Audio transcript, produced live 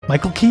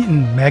Michael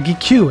Keaton, Maggie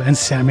Q, and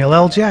Samuel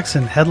L.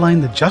 Jackson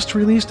headline the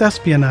just-released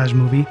espionage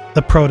movie,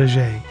 The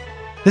Protégé.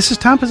 This is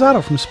Tom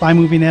Pizzato from Spy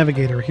Movie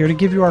Navigator, here to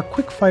give you our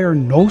quick-fire,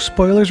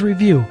 no-spoilers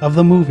review of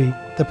the movie,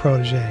 The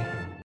Protégé.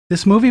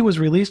 This movie was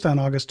released on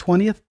August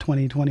 20th,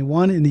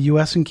 2021 in the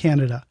US and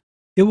Canada.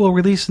 It will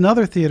release in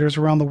other theaters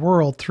around the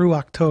world through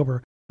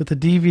October, with the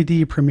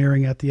DVD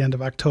premiering at the end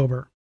of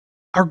October.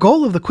 Our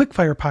goal of the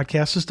Quickfire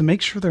podcast is to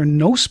make sure there are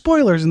no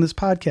spoilers in this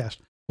podcast.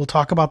 We'll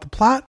talk about the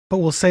plot, but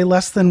we'll say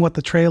less than what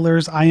the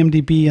trailers,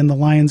 IMDb, and the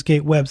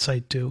Lionsgate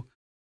website do.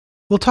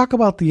 We'll talk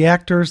about the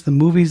actors, the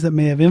movies that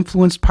may have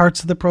influenced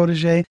parts of The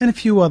Protégé, and a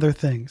few other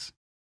things.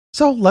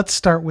 So let's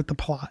start with the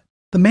plot.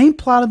 The main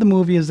plot of the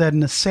movie is that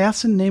an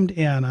assassin named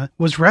Anna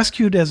was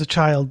rescued as a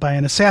child by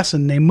an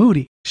assassin named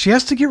Moody. She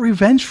has to get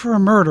revenge for a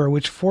murder,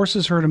 which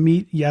forces her to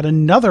meet yet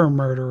another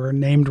murderer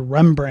named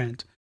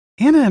Rembrandt.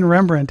 Anna and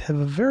Rembrandt have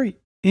a very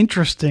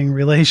interesting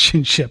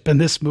relationship in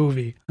this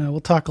movie. We'll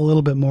talk a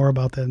little bit more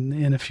about that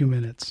in a few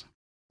minutes.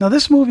 Now,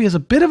 this movie is a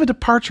bit of a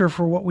departure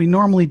for what we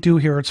normally do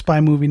here at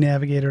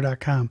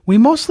SpyMovieNavigator.com. We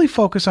mostly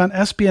focus on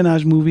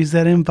espionage movies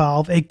that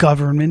involve a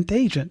government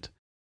agent.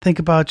 Think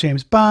about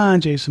James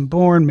Bond, Jason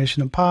Bourne,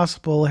 Mission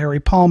Impossible, Harry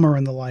Palmer,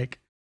 and the like.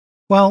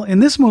 Well,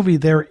 in this movie,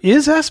 there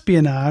is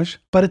espionage,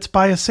 but it's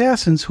by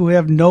assassins who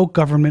have no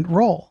government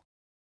role.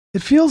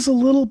 It feels a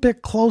little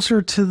bit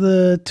closer to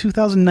the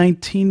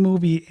 2019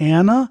 movie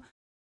Anna,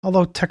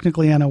 although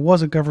technically Anna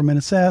was a government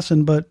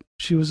assassin, but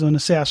she was an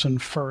assassin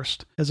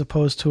first, as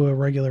opposed to a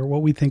regular,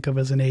 what we think of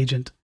as an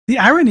agent. The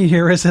irony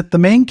here is that the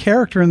main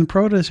character in The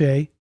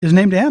Protégé is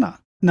named Anna.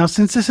 Now,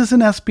 since this is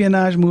an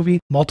espionage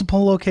movie,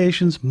 multiple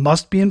locations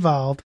must be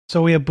involved,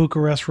 so we have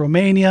Bucharest,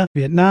 Romania,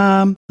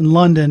 Vietnam, and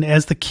London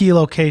as the key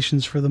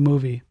locations for the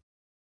movie.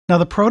 Now,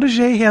 The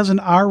Protégé has an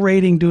R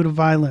rating due to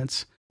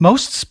violence.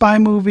 Most spy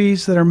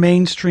movies that are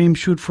mainstream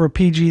shoot for a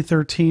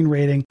PG-13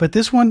 rating, but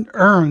this one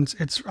earns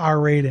its R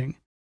rating.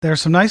 There are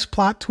some nice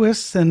plot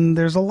twists, and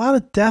there's a lot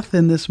of death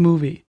in this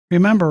movie.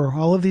 Remember,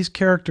 all of these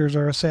characters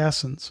are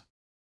assassins.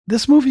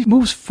 This movie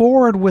moves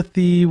forward with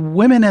the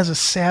women as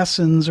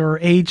assassins or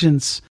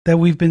agents that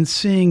we've been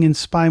seeing in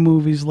spy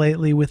movies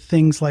lately with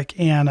things like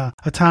Anna,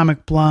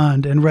 Atomic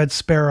Blonde, and Red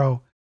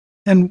Sparrow.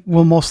 And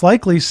we'll most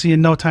likely see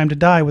in No Time to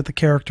Die with the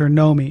character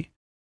Nomi.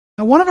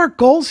 Now, one of our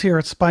goals here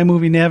at Spy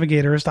Movie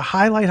Navigator is to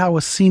highlight how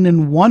a scene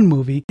in one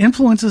movie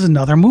influences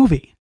another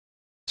movie.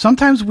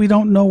 Sometimes we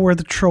don't know where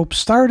the trope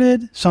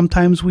started,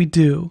 sometimes we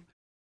do.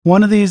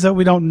 One of these that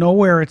we don't know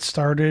where it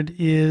started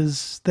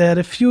is that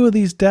a few of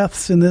these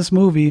deaths in this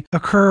movie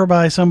occur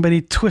by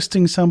somebody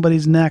twisting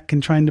somebody's neck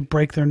and trying to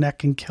break their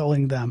neck and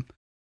killing them.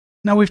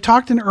 Now, we've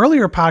talked in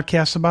earlier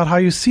podcasts about how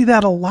you see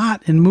that a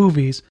lot in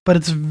movies, but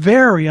it's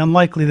very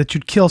unlikely that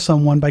you'd kill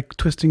someone by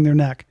twisting their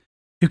neck.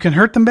 You can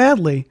hurt them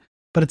badly,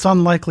 but it's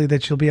unlikely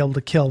that you'll be able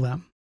to kill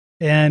them.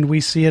 And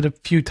we see it a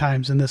few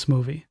times in this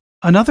movie.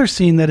 Another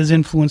scene that is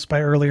influenced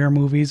by earlier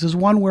movies is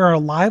one where a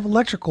live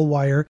electrical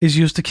wire is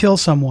used to kill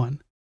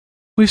someone.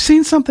 We've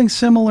seen something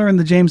similar in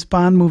the James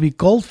Bond movie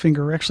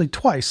Goldfinger actually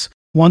twice.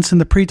 Once in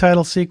the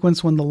pre-title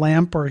sequence when the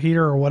lamp or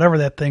heater or whatever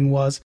that thing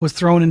was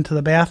thrown into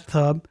the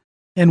bathtub,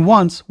 and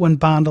once when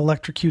Bond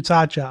electrocutes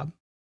Oddjob.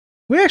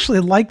 We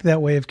actually like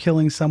that way of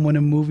killing someone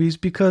in movies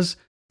because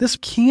this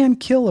can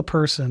kill a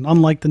person,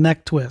 unlike the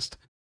neck twist.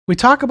 We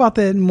talk about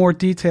that in more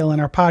detail in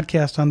our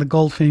podcast on the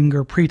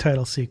Goldfinger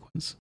pre-title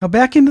sequence. Now,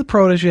 back in The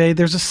Protégé,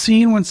 there's a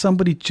scene when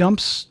somebody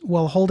jumps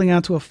while holding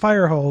onto a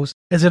fire hose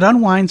as it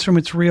unwinds from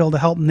its reel to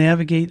help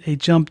navigate a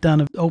jump down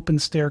an open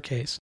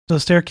staircase. So the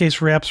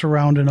staircase wraps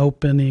around an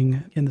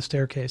opening in the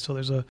staircase, so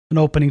there's an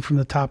opening from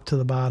the top to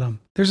the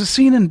bottom. There's a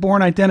scene in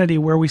Bourne Identity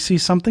where we see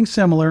something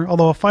similar,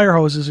 although a fire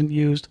hose isn't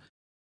used,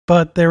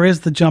 but there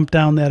is the jump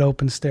down that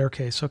open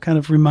staircase, so it kind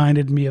of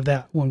reminded me of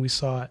that when we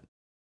saw it.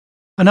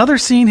 Another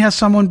scene has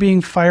someone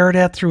being fired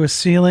at through a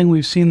ceiling.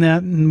 We've seen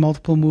that in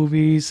multiple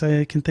movies.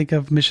 I can think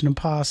of Mission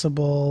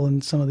Impossible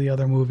and some of the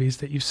other movies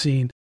that you've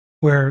seen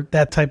where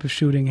that type of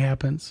shooting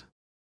happens.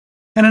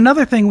 And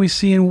another thing we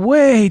see in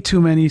way too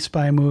many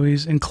spy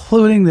movies,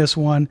 including this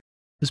one,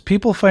 is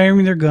people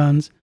firing their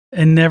guns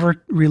and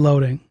never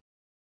reloading.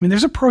 I mean,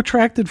 there's a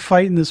protracted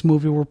fight in this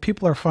movie where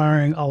people are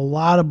firing a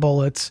lot of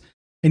bullets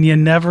and you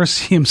never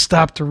see them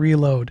stop to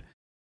reload.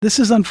 This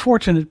is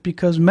unfortunate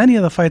because many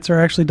of the fights are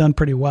actually done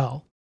pretty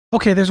well.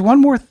 Okay, there's one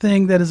more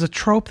thing that is a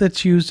trope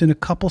that's used in a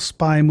couple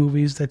spy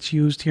movies that's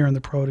used here in The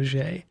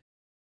Protégé.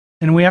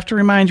 And we have to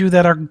remind you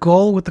that our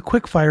goal with the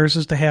quickfires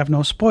is to have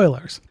no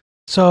spoilers.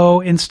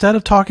 So instead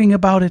of talking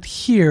about it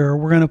here,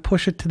 we're going to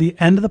push it to the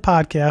end of the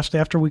podcast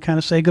after we kind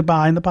of say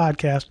goodbye in the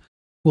podcast.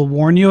 We'll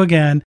warn you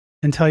again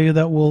and tell you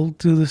that we'll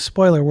do the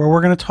spoiler where we're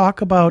going to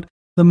talk about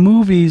the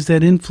movies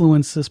that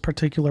influence this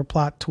particular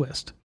plot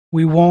twist.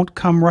 We won't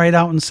come right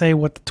out and say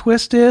what the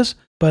twist is,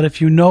 but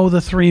if you know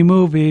the three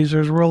movies,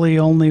 there's really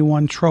only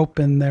one trope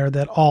in there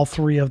that all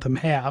three of them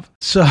have.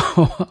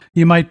 So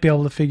you might be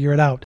able to figure it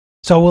out.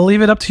 So we'll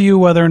leave it up to you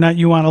whether or not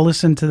you want to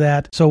listen to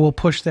that. So we'll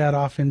push that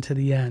off into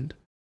the end.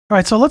 All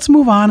right, so let's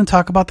move on and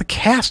talk about the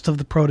cast of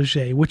The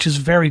Protégé, which is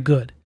very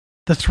good.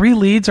 The three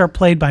leads are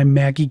played by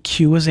Maggie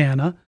Q as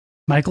Anna,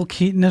 Michael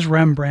Keaton as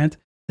Rembrandt,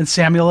 and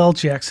Samuel L.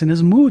 Jackson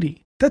as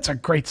Moody. That's a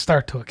great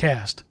start to a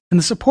cast. And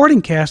the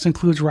supporting cast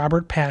includes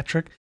Robert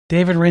Patrick,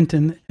 David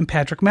Rinton, and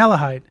Patrick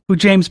Malahide, who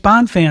James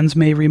Bond fans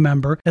may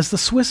remember as the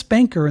Swiss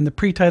banker in the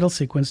pre-title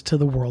sequence to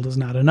The World Is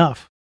Not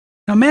Enough.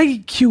 Now, Maggie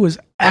Q is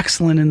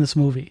excellent in this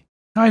movie.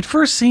 Now, I'd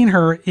first seen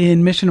her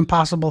in Mission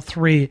Impossible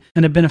 3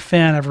 and have been a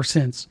fan ever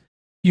since.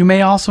 You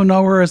may also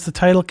know her as the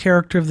title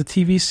character of the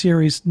TV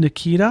series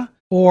Nikita,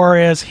 or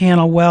as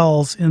Hannah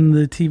Wells in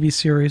the TV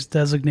series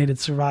Designated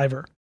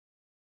Survivor.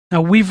 Now,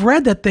 we've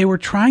read that they were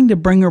trying to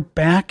bring her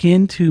back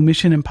into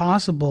Mission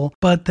Impossible,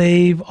 but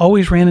they've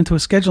always ran into a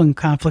scheduling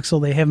conflict, so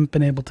they haven't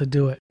been able to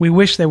do it. We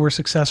wish they were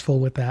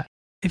successful with that.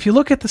 If you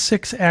look at the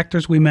 6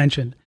 actors we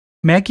mentioned,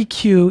 Maggie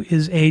Q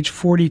is age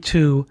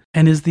 42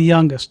 and is the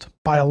youngest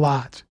by a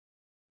lot.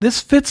 This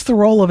fits the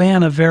role of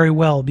Anna very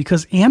well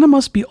because Anna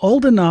must be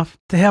old enough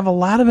to have a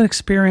lot of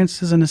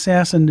experience as an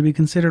assassin to be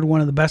considered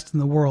one of the best in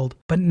the world,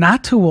 but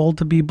not too old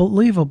to be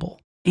believable.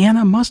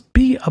 Anna must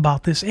be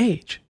about this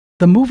age.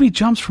 The movie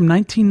jumps from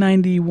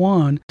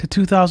 1991 to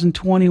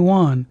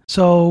 2021,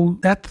 so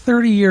that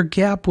 30-year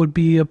gap would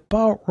be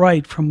about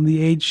right from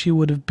the age she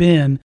would have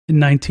been in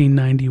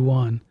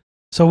 1991.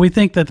 So we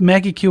think that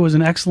Maggie Q is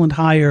an excellent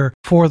hire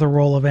for the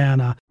role of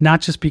Anna,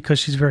 not just because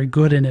she's very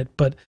good in it,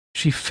 but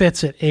she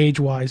fits it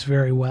age-wise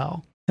very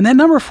well. And that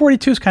number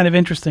 42 is kind of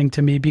interesting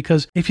to me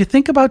because if you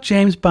think about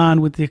James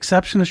Bond, with the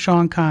exception of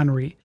Sean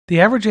Connery, the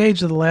average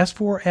age of the last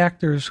 4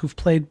 actors who've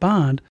played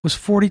Bond was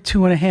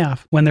 42 and a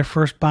half when their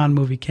first Bond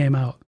movie came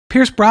out.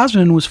 Pierce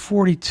Brosnan was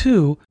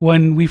 42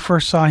 when we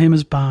first saw him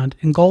as Bond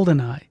in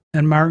GoldenEye.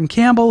 And Martin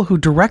Campbell, who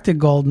directed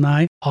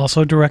GoldenEye,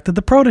 also directed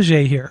The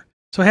Protégé here.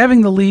 So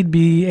having the lead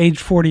be age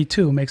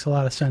 42 makes a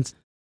lot of sense.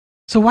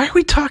 So why are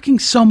we talking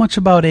so much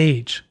about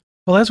age?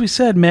 Well, as we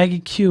said, Maggie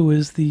Q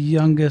is the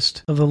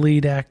youngest of the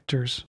lead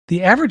actors.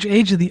 The average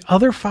age of the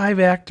other 5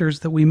 actors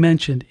that we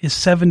mentioned is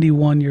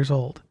 71 years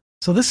old.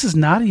 So this is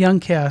not a young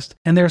cast,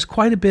 and there's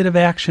quite a bit of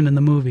action in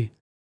the movie.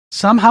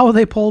 Somehow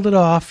they pulled it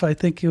off. I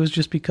think it was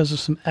just because of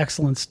some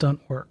excellent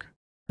stunt work.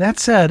 That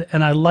said,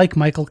 and I like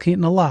Michael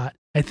Keaton a lot,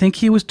 I think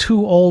he was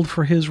too old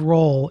for his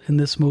role in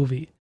this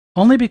movie,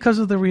 only because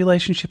of the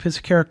relationship his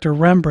character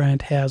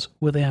Rembrandt has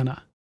with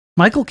Anna.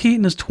 Michael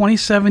Keaton is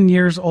 27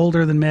 years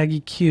older than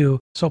Maggie Q,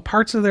 so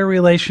parts of their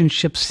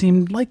relationship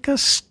seemed like a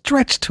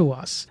stretch to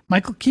us.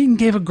 Michael Keaton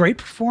gave a great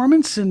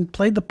performance and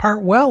played the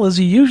part well, as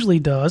he usually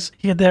does.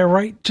 He had that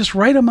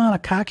right amount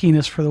of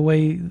cockiness for the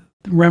way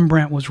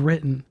Rembrandt was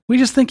written. We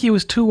just think he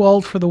was too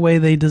old for the way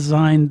they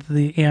designed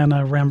the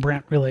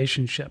Anna-Rembrandt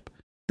relationship.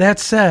 That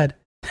said,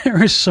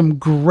 there is some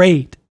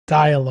great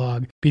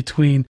dialogue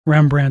between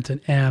Rembrandt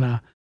and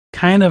Anna,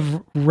 kind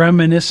of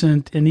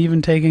reminiscent and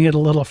even taking it a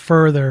little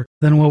further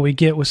than what we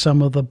get with some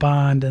of the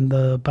Bond and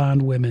the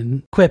Bond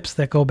women quips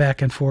that go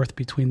back and forth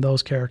between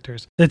those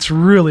characters. It's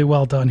really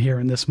well done here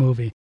in this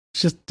movie.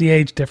 It's just the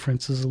age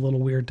difference is a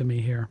little weird to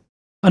me here.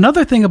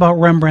 Another thing about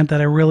Rembrandt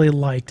that I really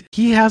liked,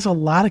 he has a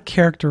lot of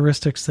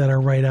characteristics that are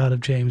right out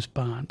of James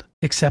Bond,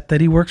 except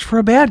that he works for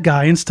a bad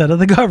guy instead of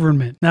the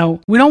government.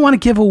 Now, we don't want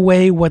to give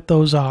away what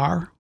those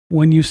are.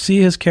 When you see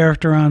his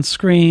character on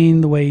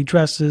screen, the way he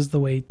dresses, the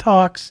way he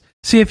talks,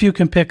 see if you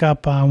can pick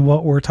up on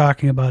what we're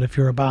talking about if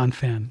you're a Bond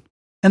fan.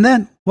 And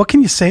then, what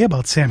can you say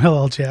about Samuel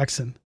L.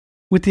 Jackson?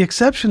 With the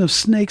exception of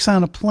Snakes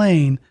on a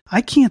Plane,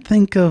 I can't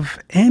think of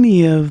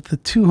any of the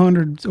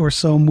 200 or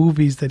so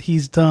movies that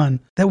he's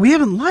done that we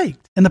haven't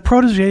liked, and The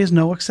Protégé is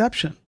no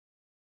exception.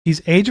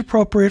 He's age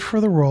appropriate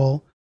for the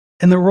role,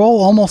 and the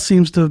role almost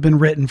seems to have been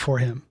written for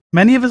him.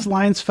 Many of his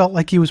lines felt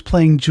like he was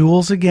playing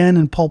Jules again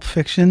in Pulp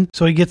Fiction,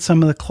 so he gets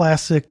some of the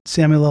classic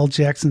Samuel L.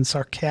 Jackson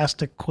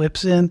sarcastic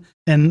quips in,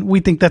 and we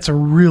think that's a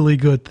really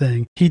good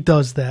thing. He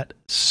does that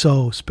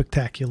so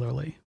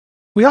spectacularly.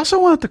 We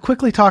also wanted to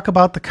quickly talk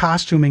about the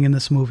costuming in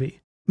this movie.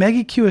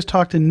 Maggie Q has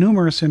talked in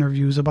numerous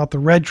interviews about the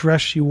red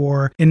dress she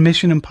wore in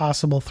Mission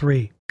Impossible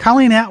 3.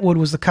 Colleen Atwood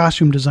was the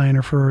costume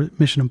designer for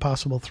Mission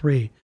Impossible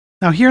 3.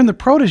 Now here in The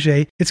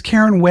Protégé, it's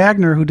Karen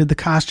Wagner who did the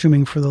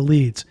costuming for the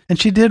leads, and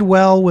she did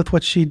well with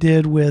what she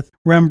did with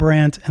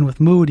Rembrandt and with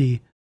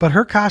Moody, but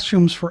her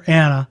costumes for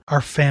Anna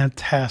are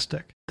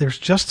fantastic. There's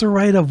just the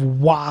right of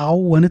wow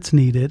when it's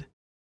needed,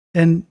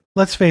 and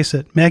let's face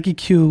it, Maggie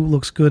Q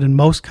looks good in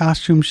most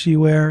costumes she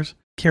wears.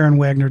 Karen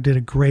Wagner did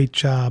a great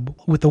job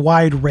with the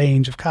wide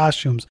range of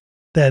costumes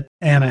that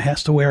Anna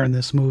has to wear in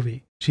this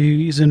movie.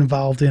 She's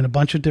involved in a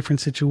bunch of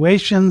different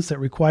situations that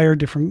require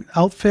different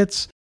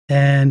outfits,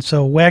 and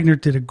so Wagner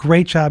did a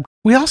great job.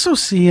 We also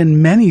see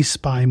in many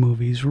spy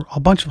movies a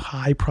bunch of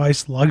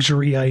high-priced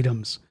luxury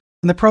items,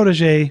 and The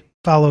Protégé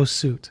follows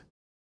suit.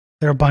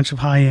 There are a bunch of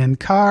high-end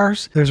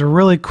cars. There's a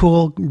really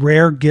cool,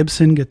 rare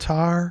Gibson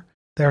guitar.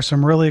 There are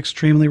some really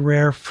extremely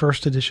rare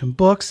first edition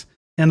books,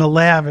 and a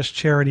lavish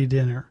charity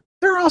dinner.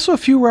 There are also a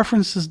few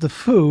references to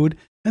food,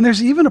 and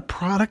there's even a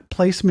product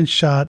placement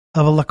shot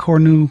of a Le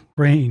Cornu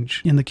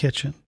range in the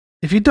kitchen.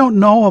 If you don't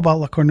know about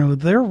Le Cornu,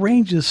 their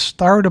ranges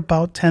start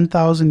about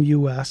 $10,000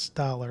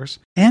 US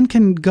and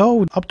can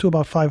go up to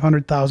about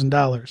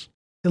 $500,000.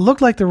 It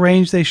looked like the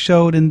range they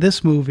showed in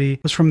this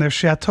movie was from their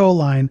Chateau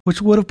line,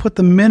 which would have put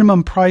the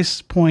minimum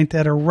price point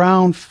at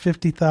around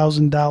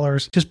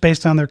 $50,000 just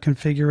based on their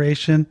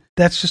configuration.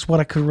 That's just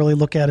what I could really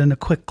look at in a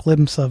quick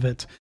glimpse of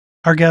it.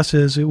 Our guess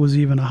is it was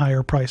even a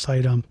higher price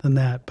item than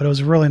that, but it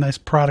was a really nice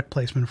product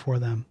placement for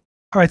them.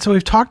 All right, so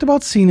we've talked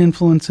about scene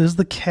influences,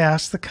 the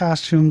cast, the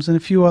costumes, and a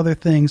few other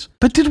things.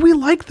 But did we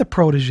like The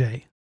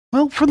Protégé?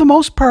 Well, for the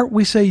most part,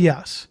 we say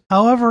yes.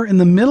 However, in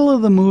the middle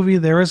of the movie,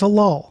 there is a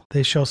lull.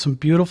 They show some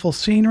beautiful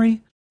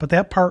scenery, but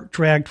that part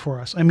dragged for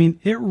us. I mean,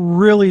 it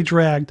really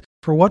dragged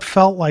for what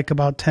felt like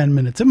about 10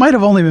 minutes. It might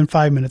have only been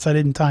 5 minutes. I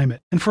didn't time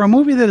it. And for a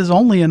movie that is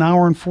only an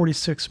hour and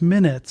 46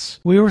 minutes,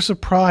 we were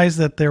surprised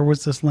that there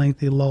was this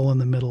lengthy lull in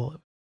the middle of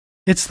it.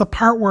 It's the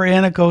part where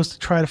Anna goes to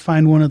try to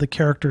find one of the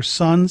character's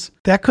sons.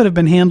 That could have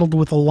been handled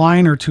with a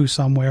line or two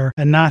somewhere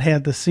and not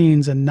had the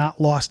scenes and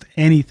not lost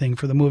anything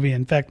for the movie.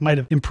 In fact, might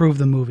have improved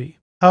the movie.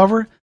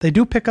 However, they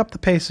do pick up the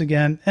pace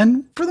again,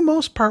 and for the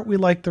most part, we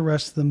like the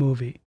rest of the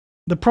movie.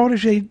 The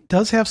Protégé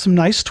does have some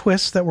nice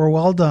twists that were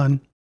well done,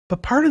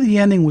 but part of the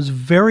ending was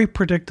very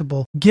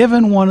predictable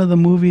given one of the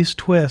movie's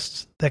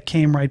twists that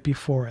came right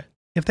before it.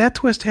 If that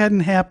twist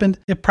hadn't happened,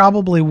 it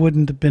probably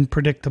wouldn't have been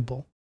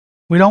predictable.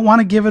 We don't want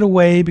to give it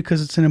away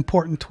because it's an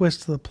important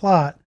twist to the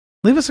plot.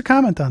 Leave us a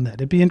comment on that.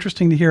 It'd be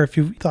interesting to hear if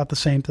you thought the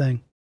same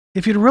thing.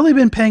 If you'd really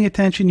been paying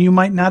attention, you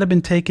might not have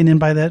been taken in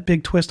by that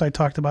big twist I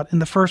talked about in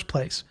the first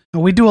place.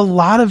 Now, we do a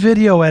lot of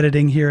video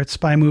editing here at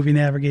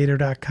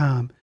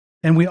SpyMovieNavigator.com,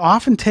 and we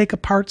often take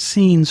apart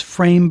scenes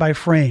frame by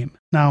frame.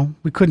 Now,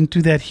 we couldn't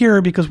do that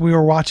here because we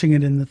were watching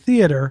it in the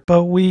theater,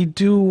 but we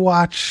do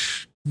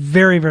watch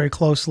very, very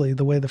closely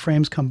the way the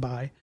frames come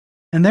by.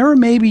 And there were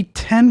maybe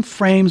 10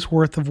 frames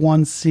worth of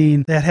one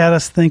scene that had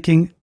us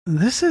thinking,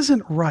 this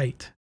isn't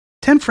right.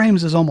 10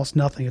 frames is almost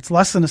nothing. It's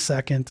less than a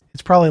second.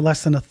 It's probably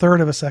less than a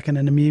third of a second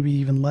and maybe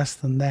even less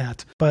than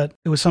that. But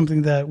it was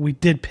something that we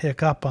did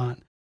pick up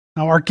on.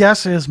 Now, our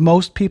guess is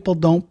most people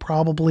don't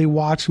probably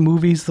watch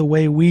movies the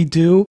way we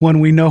do when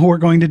we know we're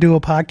going to do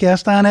a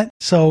podcast on it.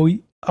 So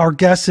our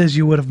guess is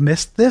you would have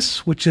missed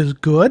this, which is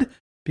good,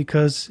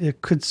 because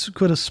it could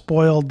have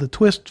spoiled the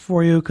twist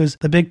for you, because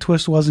the big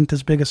twist wasn't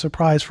as big a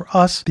surprise for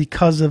us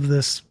because of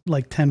this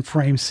 10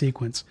 frame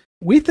sequence.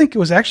 We think it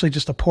was actually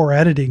just a poor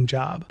editing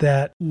job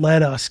that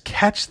let us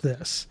catch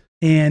this.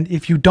 And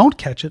if you don't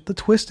catch it, the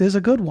twist is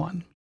a good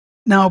one.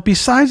 Now,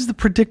 besides the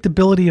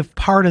predictability of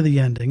part of the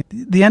ending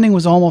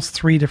was almost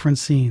 3 different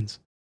scenes.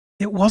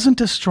 It wasn't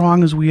as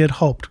strong as we had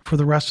hoped for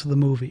the rest of the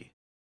movie.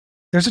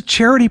 There's a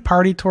charity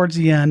party towards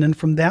the end, and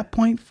from that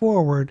point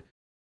forward,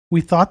 we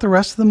thought the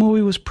rest of the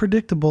movie was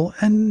predictable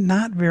and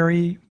not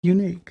very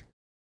unique.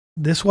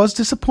 This was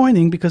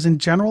disappointing because in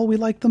general we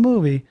liked the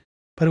movie,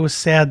 but it was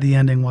sad the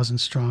ending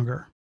wasn't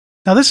stronger.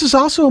 Now, this is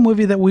also a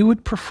movie that we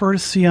would prefer to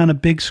see on a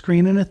big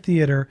screen in a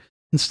theater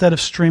instead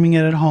of streaming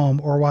it at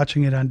home or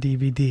watching it on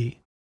DVD.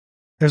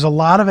 There's a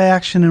lot of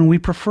action, and we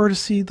prefer to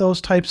see those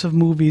types of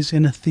movies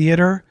in a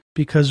theater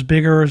because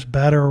bigger is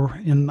better,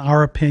 in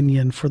our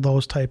opinion, for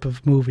those type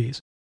of movies.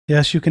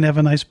 Yes, you can have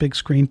a nice big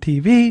screen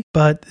TV,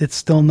 but it's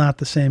still not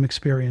the same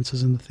experience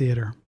as in the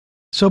theater.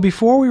 So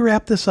before we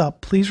wrap this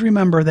up, please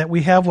remember that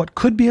we have what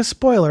could be a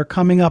spoiler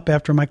coming up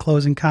after my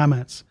closing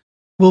comments.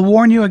 We'll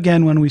warn you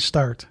again when we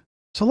start.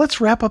 So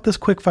let's wrap up this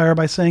quickfire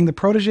by saying The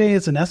Protégé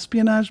is an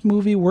espionage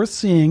movie worth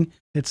seeing.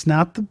 It's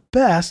not the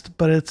best,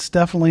 but it's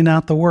definitely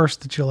not the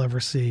worst that you'll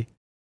ever see.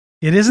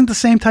 It isn't the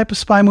same type of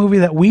spy movie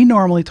that we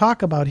normally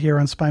talk about here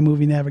on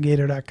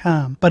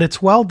SpyMovieNavigator.com, but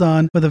it's well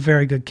done with a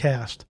very good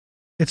cast.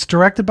 It's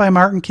directed by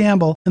Martin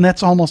Campbell, and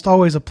that's almost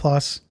always a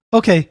plus.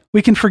 Okay,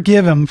 we can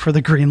forgive him for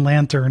the Green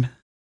Lantern.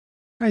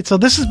 All right, so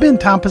this has been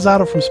Tom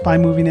Pizzato from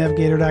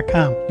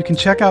SpyMovieNavigator.com. You can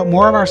check out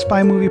more of our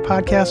spy movie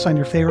podcasts on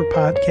your favorite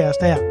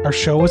podcast app. Our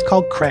show is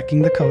called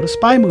Cracking the Code of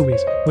Spy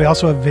Movies. We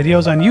also have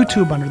videos on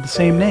YouTube under the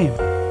same name.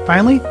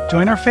 Finally,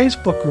 join our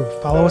Facebook group.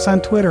 Follow us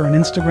on Twitter and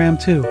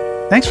Instagram too.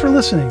 Thanks for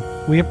listening.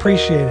 We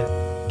appreciate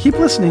it. Keep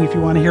listening if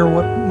you want to hear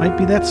what might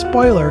be that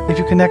spoiler if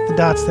you connect the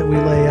dots that we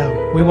lay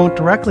out. We won't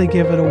directly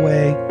give it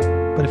away,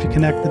 but if you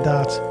connect the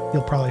dots,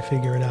 you'll probably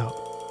figure it out.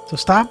 So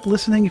stop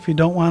listening if you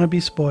don't want to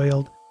be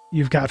spoiled.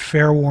 You've got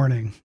fair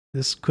warning.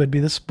 This could be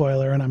the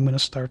spoiler, and I'm going to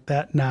start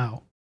that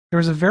now. There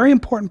is a very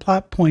important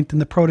plot point in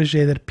The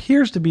Protégé that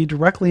appears to be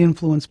directly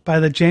influenced by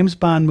the James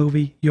Bond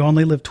movie You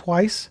Only Live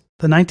Twice,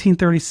 the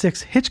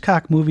 1936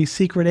 Hitchcock movie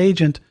Secret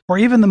Agent, or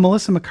even the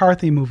Melissa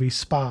McCarthy movie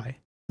Spy.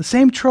 The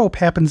same trope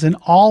happens in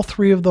all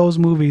 3 of those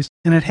movies,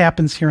 and it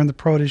happens here in The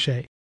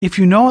Protégé. If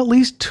you know at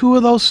least 2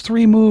 of those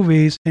 3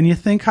 movies and you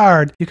think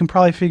hard, you can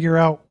probably figure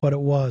out what it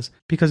was,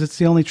 because it's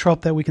the only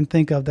trope that we can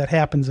think of that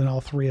happens in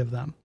all 3 of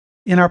them.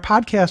 In our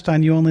podcast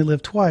on You Only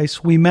Live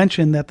Twice, we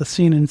mentioned that the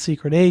scene in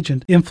Secret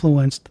Agent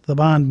influenced the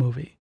Bond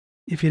movie.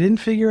 If you didn't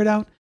figure it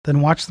out,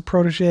 then watch The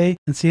Protégé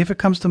and see if it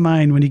comes to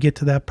mind when you get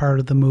to that part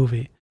of the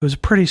movie. It was a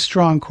pretty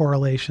strong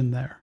correlation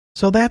there.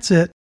 So that's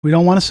it. We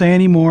don't want to say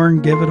any more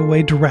and give it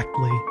away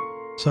directly.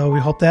 So we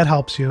hope that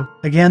helps you.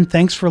 Again,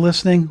 thanks for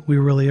listening. We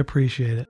really appreciate it.